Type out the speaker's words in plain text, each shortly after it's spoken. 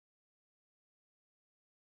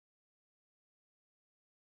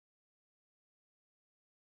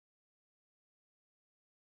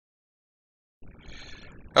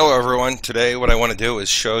Hello everyone. Today what I want to do is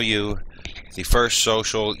show you the First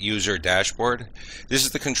Social user dashboard. This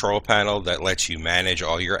is the control panel that lets you manage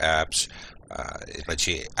all your apps. It lets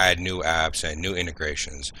you add new apps and new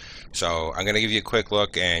integrations. So I'm going to give you a quick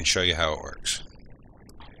look and show you how it works.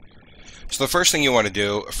 So the first thing you want to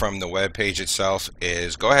do from the web page itself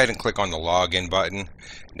is go ahead and click on the login button.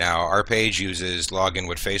 Now our page uses login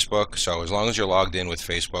with Facebook, so as long as you're logged in with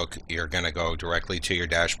Facebook, you're going to go directly to your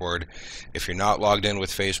dashboard. If you're not logged in with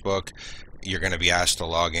Facebook, you're going to be asked to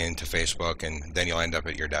log in to Facebook, and then you'll end up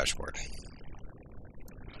at your dashboard.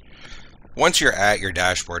 Once you're at your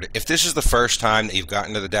dashboard, if this is the first time that you've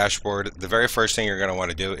gotten to the dashboard, the very first thing you're going to want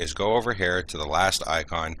to do is go over here to the last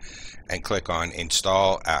icon and click on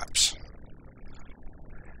Install Apps.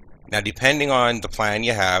 Now, depending on the plan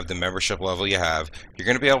you have, the membership level you have, you're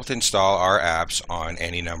going to be able to install our apps on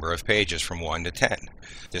any number of pages from 1 to 10.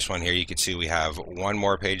 This one here, you can see we have one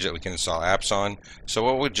more page that we can install apps on. So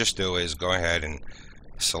what we'll just do is go ahead and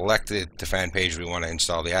select the fan page we want to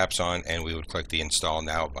install the apps on, and we would click the Install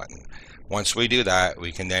Now button. Once we do that,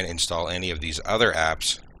 we can then install any of these other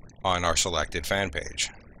apps on our selected fan page.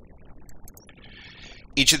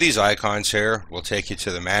 Each of these icons here will take you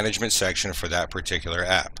to the management section for that particular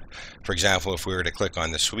app. For example, if we were to click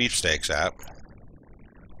on the Sweepstakes app,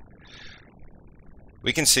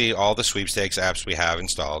 we can see all the Sweepstakes apps we have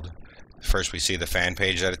installed. First, we see the fan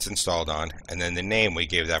page that it's installed on, and then the name we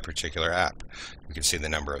gave that particular app. We can see the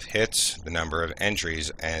number of hits, the number of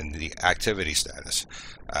entries, and the activity status.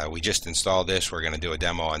 We just installed this. We're going to do a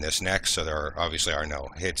demo on this next, so there obviously are no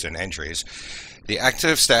hits and entries. The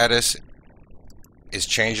active status is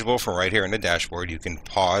changeable from right here in the dashboard. You can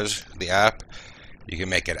pause the app, you can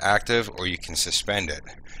make it active, or you can suspend it.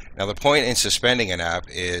 Now the point in suspending an app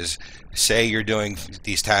is, say you're doing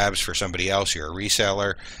these tabs for somebody else, you're a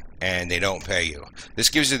reseller, and they don't pay you. This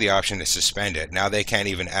gives you the option to suspend it. Now they can't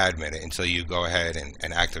even admin it until you go ahead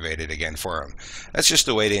and activate it again for them. That's just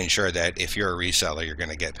a way to ensure that if you're a reseller, you're going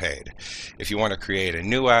to get paid. If you want to create a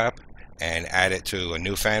new app and add it to a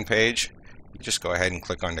new fan page, you just go ahead and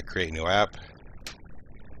click on the Create New App.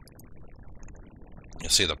 You'll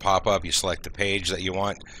see the pop-up, you select the page that you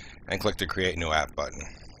want, and click the Create New App button.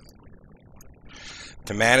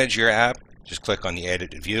 To manage your app, just click on the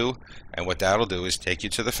Edit View, and what that'll do is take you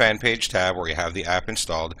to the Fan Page tab where you have the app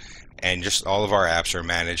installed, and just all of our apps are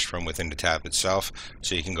managed from within the tab itself,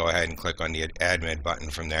 so you can go ahead and click on the Admin button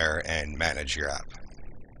from there and manage your app.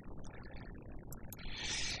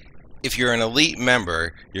 If you're an Elite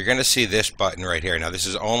member, you're going to see this button right here. Now this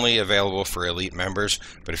is only available for Elite members,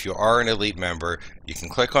 but if you are an Elite member, you can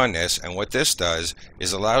click on this, and what this does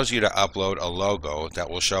is allows you to upload a logo that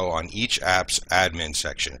will show on each app's admin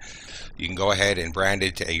section. You can go ahead and brand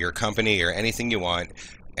it to your company or anything you want,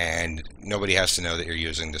 and nobody has to know that you're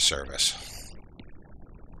using the service.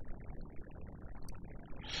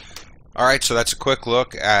 Alright, so that's a quick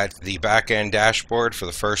look at the back-end dashboard for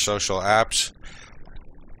the First Social apps.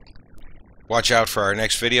 Watch out for our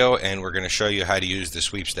next video, and we're going to show you how to use the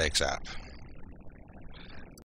Sweepstakes app.